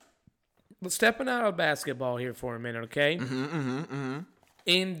 stepping out of basketball here for a minute, okay?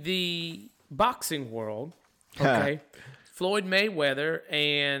 In the boxing world, okay, Floyd Mayweather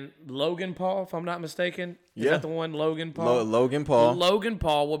and Logan Paul, if I'm not mistaken. Is that the one, Logan Paul? Logan Paul. Logan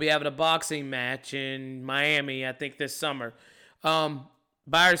Paul will be having a boxing match in Miami, I think, this summer.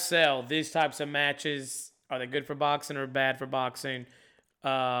 Buy or sell, these types of matches, are they good for boxing or bad for boxing?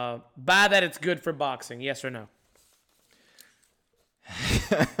 Buy that it's good for boxing, yes or no?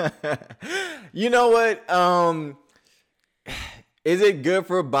 You know what? Is it good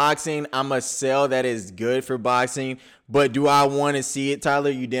for boxing? I'm going to sell that it's good for boxing. But do I want to see it, Tyler?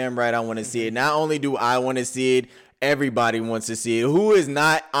 You damn right I want to see it. Not only do I want to see it, everybody wants to see it. Who is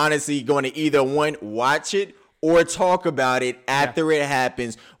not honestly going to either watch it or talk about it after it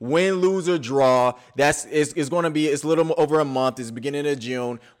happens? Win, lose, or draw. It's going to be, it's a little over a month. It's beginning of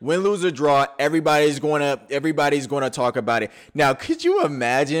June. Win, lose, or draw. Everybody's going to talk about it. Now, could you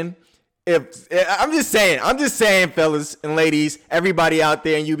imagine? I'm just saying, fellas and ladies, everybody out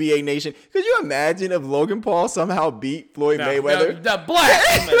there in UBA Nation, could you imagine if Logan Paul somehow beat Floyd Mayweather? The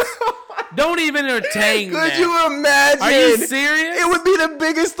blasphemous. Don't even entertain that. Could you imagine? Are you serious? It would be the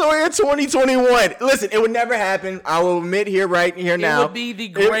biggest story of 2021. Listen, it would never happen. I will admit here now. It would be the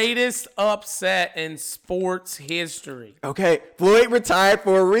greatest upset in sports history. Okay, Floyd retired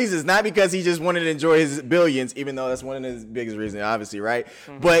for a reason. It's not because he just wanted to enjoy his billions, even though that's one of his biggest reasons, obviously, right?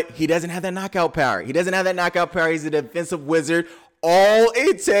 Mm-hmm. But he doesn't have that knockout power. He's a defensive wizard. All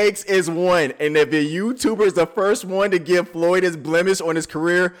it takes is one. And if a YouTuber is the first one to give Floyd his blemish on his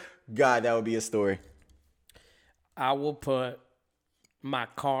career, God, that would be a story. I will put my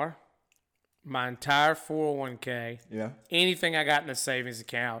car, my entire 401k, anything I got in the savings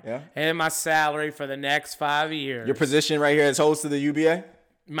account, and my salary for the next 5 years. Your position right here as host of the UBA?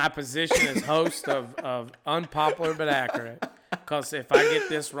 My position as host of Unpopular but Accurate. Because if I get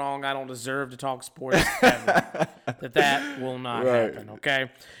this wrong, I don't deserve to talk sports ever. That will not happen,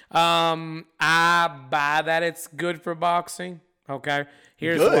 okay? I buy that it's good for boxing, okay?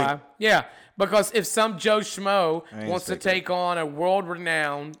 Here's why. Yeah, because if some Joe Schmo wants to take on a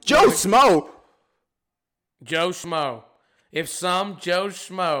world-renowned... Joe Schmo? If some Joe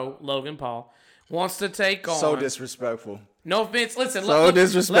Schmo, Logan Paul, wants to take on... So disrespectful. No offense. Listen,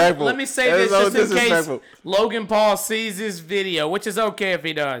 disrespectful. Let me say this just in case Logan Paul sees this video, which is okay if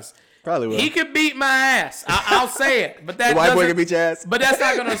he does. Probably will. He could beat my ass. I'll say it. But that the white boy can beat your ass. But that's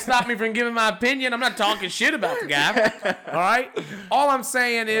not going to stop me from giving my opinion. I'm not talking shit about the guy. All right? All I'm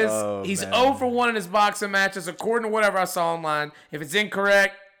saying is he's 0 for 1 in his boxing matches, according to whatever I saw online. If it's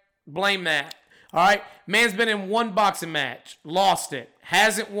incorrect, blame that. All right? Man's been in one boxing match, lost it,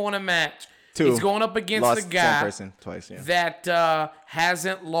 hasn't won a match. 2. He's going up against lost a guy twice, that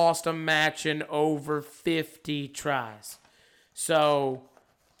hasn't lost a match in over 50 tries. So...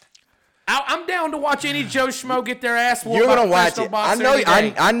 I'm down to watch any Joe Schmo get their ass whooped. You're gonna watch it.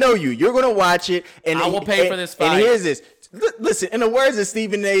 I know you. You're gonna watch it, and I will pay for this fight. And here's this. Listen, in the words of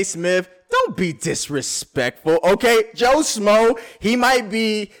Stephen A. Smith, don't be disrespectful, okay? Joe Schmo, he might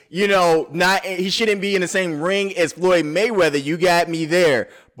be, he shouldn't be in the same ring as Floyd Mayweather. You got me there.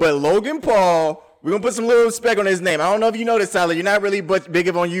 But Logan Paul, we're going to put some little respect on his name. I don't know if you know this, Tyler. You're not really big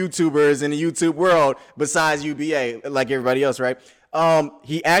on YouTubers in the YouTube world besides UBA, like everybody else, right?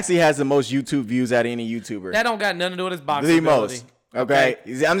 He actually has the most YouTube views out of any YouTuber. That don't got nothing to do with his boxing the ability. Most. Okay?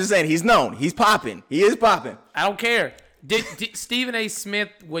 I'm just saying, he's known. He's popping. He is popping. I don't care. Did Stephen A. Smith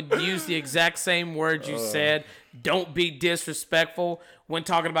would use the exact same words you said? Don't be disrespectful when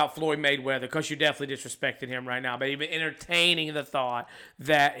talking about Floyd Mayweather, because you definitely disrespected him right now. But even entertaining the thought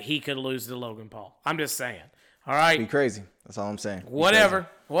that he could lose to Logan Paul. I'm just saying. All right. Be crazy. That's all I'm saying. Whatever.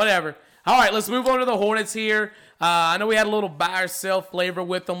 All right, let's move on to the Hornets here. I know we had a little buy or sell flavor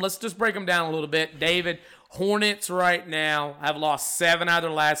with them. Let's just break them down a little bit. David, Hornets right now have lost 7 out of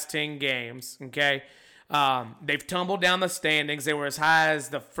their last 10 games, okay? They've tumbled down the standings. They were as high as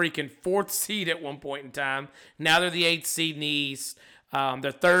the freaking 4th seed at one point in time. Now they're the 8th seed in the East.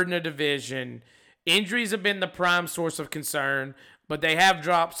 They're 3rd in the division. Injuries have been the prime source of concern, but they have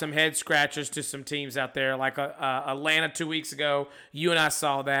dropped some head scratchers to some teams out there, like Atlanta 2 weeks ago. You and I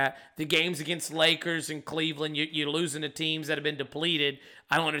saw that. The games against Lakers and Cleveland, you're losing to teams that have been depleted.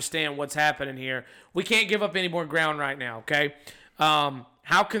 I don't understand what's happening here. We can't give up any more ground right now, okay?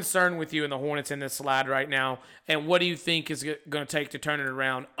 How concerned with you in the Hornets in this slide right now, and what do you think is going to take to turn it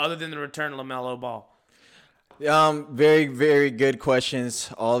around, other than the return of LaMelo Ball? Very, very good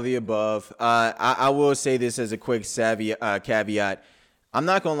questions. All the above. I will say this as a quick caveat. I'm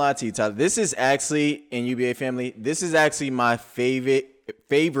not gonna lie to you, Tyler. This is actually, in UBA family, this is actually my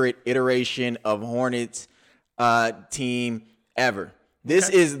favorite iteration of Hornets team ever. This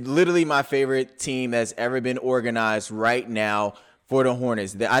is literally my favorite team that's ever been organized right now for the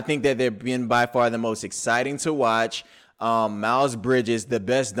Hornets. I think that they've been by far the most exciting to watch. Miles Bridges, the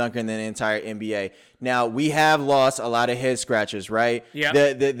best dunker in the entire NBA. Now, we have lost a lot of head scratchers, right? Yeah.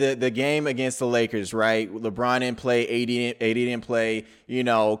 The game against the Lakers, right? LeBron didn't play, AD didn't play. You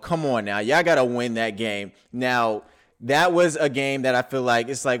know, come on now. Y'all got to win that game. Now, that was a game that I feel like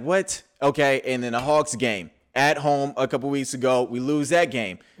it's like, what? Okay, and then the Hawks game. At home a couple weeks ago, we lose that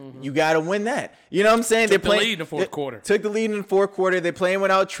game. Mm-hmm. You got to win that. You know what I'm saying? Took the lead in the fourth quarter. Took the lead in the fourth quarter. They're playing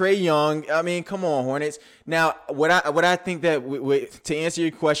without Trae Young. I mean, come on, Hornets. Now, what I think that to answer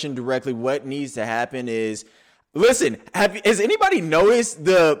your question directly, what needs to happen is, listen. Has anybody noticed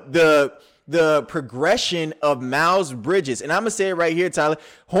the progression of Miles Bridges? And I'm gonna say it right here, Tyler.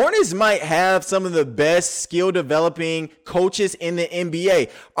 Hornets might have some of the best skill developing coaches in the NBA.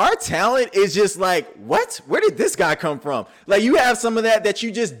 Our talent is just like, what? Where did this guy come from? Like, you have some of that you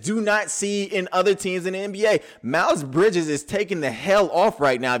just do not see in other teams in the NBA. Miles Bridges is taking the hell off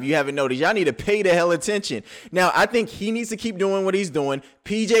right now. If you haven't noticed, y'all need to pay the hell attention. Now, I think he needs to keep doing what he's doing.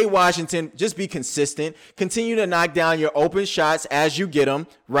 PJ Washington, just be consistent. Continue to knock down your open shots as you get them,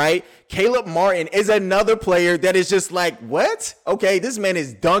 right? Caleb Martin is another player that is just like, what? Okay, this man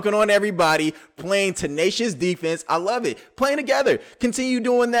is dunking on everybody, playing tenacious defense. I love it. Playing together. Continue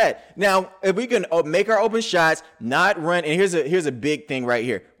doing that. Now, if we can make our open shots, not run, and here's a big thing right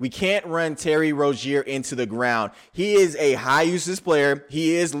here. We can't run Terry Rozier into the ground. He is a high usage player.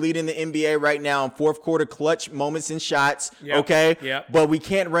 He is leading the NBA right now in fourth quarter clutch moments and shots. Yep. Okay? Yep. But we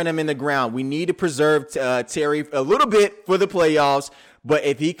can't run him in the ground. We need to preserve Terry a little bit for the playoffs. But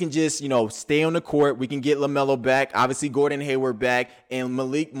if he can just, stay on the court, we can get LaMelo back. Obviously, Gordon Hayward back. And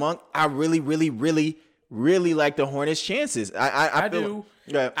Malik Monk, I really, really, really, really like the Hornets' chances. I do.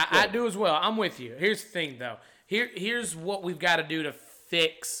 I do as well. I'm with you. Here's the thing, though. Here's what we've got to do to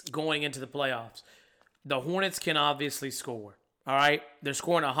fix going into the playoffs. The Hornets can obviously score. All right? They're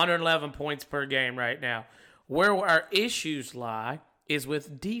scoring 111 points per game right now. Where our issues lie is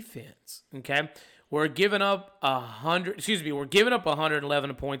with defense, okay? We're giving up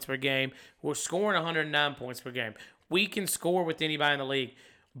 111 points per game. We're scoring 109 points per game. We can score with anybody in the league,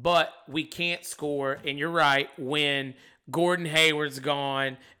 but we can't score, and you're right, when Gordon Hayward's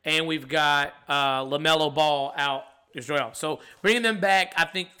gone and we've got LaMelo Ball out as well. So bringing them back, I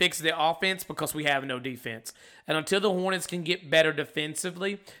think, fixes the offense because we have no defense. And until the Hornets can get better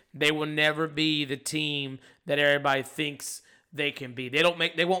defensively, they will never be the team that everybody thinks they can be. They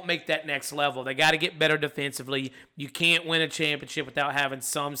won't make that next level. They got to get better defensively. You can't win a championship without having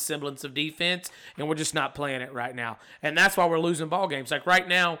some semblance of defense, and we're just not playing it right now. And that's why we're losing ball games. Like right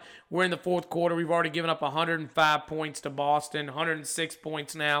now, we're in the fourth quarter. We've already given up 105 points to Boston, 106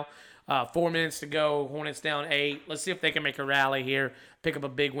 points now. 4 minutes to go. Hornets down 8. Let's see if they can make a rally here, pick up a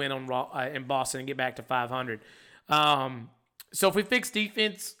big win in Boston, and get back to 500. So if we fix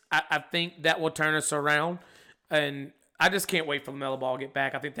defense, I think that will turn us around. And I just can't wait for LaMelo Ball to get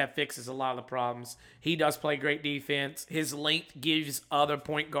back. I think that fixes a lot of the problems. He does play great defense. His length gives other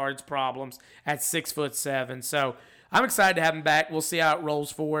point guards problems at 6'7". So I'm excited to have him back. We'll see how it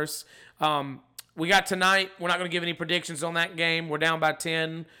rolls for us. We got tonight. We're not going to give any predictions on that game. We're down by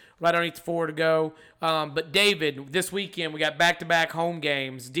 10, right underneath 4 to go. But David, this weekend we got back-to-back home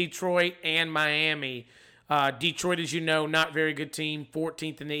games, Detroit and Miami. Detroit, as you know, not very good team,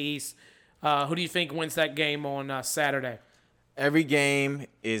 14th in the East. Who do you think wins that game on Saturday? Every game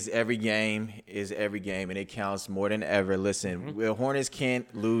is every game, and it counts more than ever. Listen, the Hornets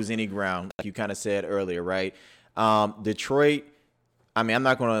can't lose any ground, like you kind of said earlier, right? Detroit, I mean, I'm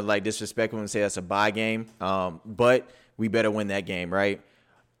not going to disrespect them and say that's a bye game, but we better win that game, right?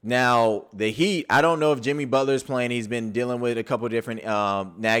 Now, the Heat, I don't know if Jimmy Butler's playing. He's been dealing with a couple different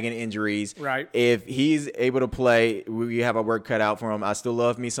nagging injuries. Right. If he's able to play, we have our work cut out for him. I still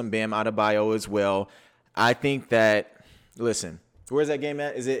love me some Bam Adebayo as well. I think that, listen, where's that game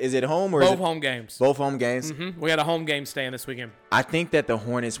at? Is it home or both home games? Both home games. We got a home game staying this weekend. I think that the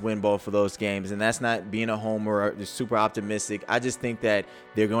Hornets win both of those games, and that's not being a homer or super optimistic. I just think that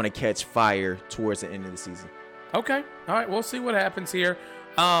they're going to catch fire towards the end of the season. Okay. All right. We'll see what happens here.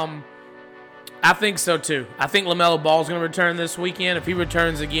 I think so too. I think LaMelo Ball is going to return this weekend. If he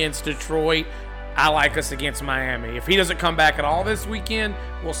returns against Detroit, I like us against Miami. If he doesn't come back at all this weekend,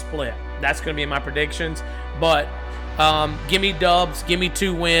 we'll split. That's going to be my predictions. But give me dubs, give me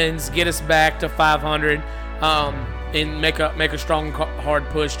 2 wins, get us back to 500, and make a strong, hard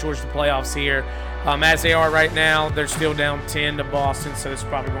push towards the playoffs here. As they are right now, they're still down 10 to Boston, so it's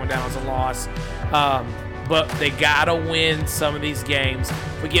probably going down as a loss. But they got to win some of these games.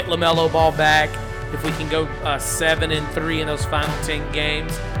 If we get LaMelo Ball back, if we can go 7-3 in those final 10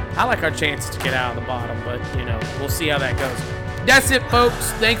 games, I like our chances to get out of the bottom. But, we'll see how that goes. That's it,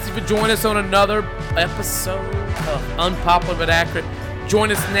 folks. Thanks for joining us on another episode of Unpopular but Accurate.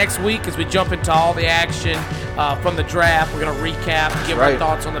 Join us next week as we jump into all the action from the draft. We're going to recap, give our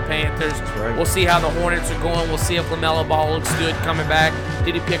thoughts on the Panthers. We'll see how the Hornets are going. We'll see if LaMelo Ball looks good coming back.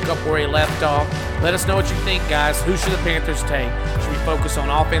 Did he pick up where he left off? Let us know what you think, guys. Who should the Panthers take? Should we focus on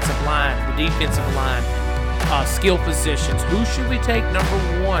offensive line, the defensive line, skill positions? Who should we take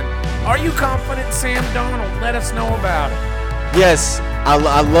number 1? Are you confident, Sam Darnold? Let us know about it. Yes,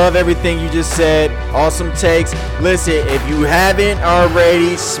 I love everything you just said. Awesome takes. Listen, if you haven't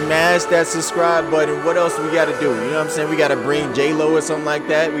already, smash that subscribe button. What else do we got to do? You know what I'm saying? We got to bring J-Lo or something like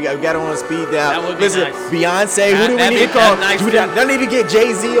that. We got to on speed dial. That would be nice. Beyonce, who do we need to call? I need to get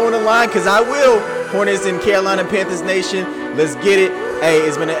Jay-Z on the line because I will. Hornets and Carolina Panthers Nation. Let's get it. Hey,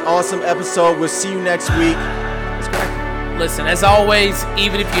 it's been an awesome episode. We'll see you next week. Let's go. Listen, as always,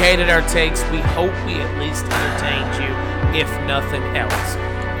 even if you hated our takes, we hope we at least entertained you, if nothing else.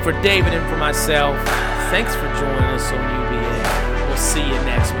 For David and for myself, thanks for joining us on UBA. We'll see you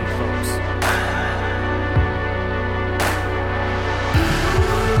next week, folks.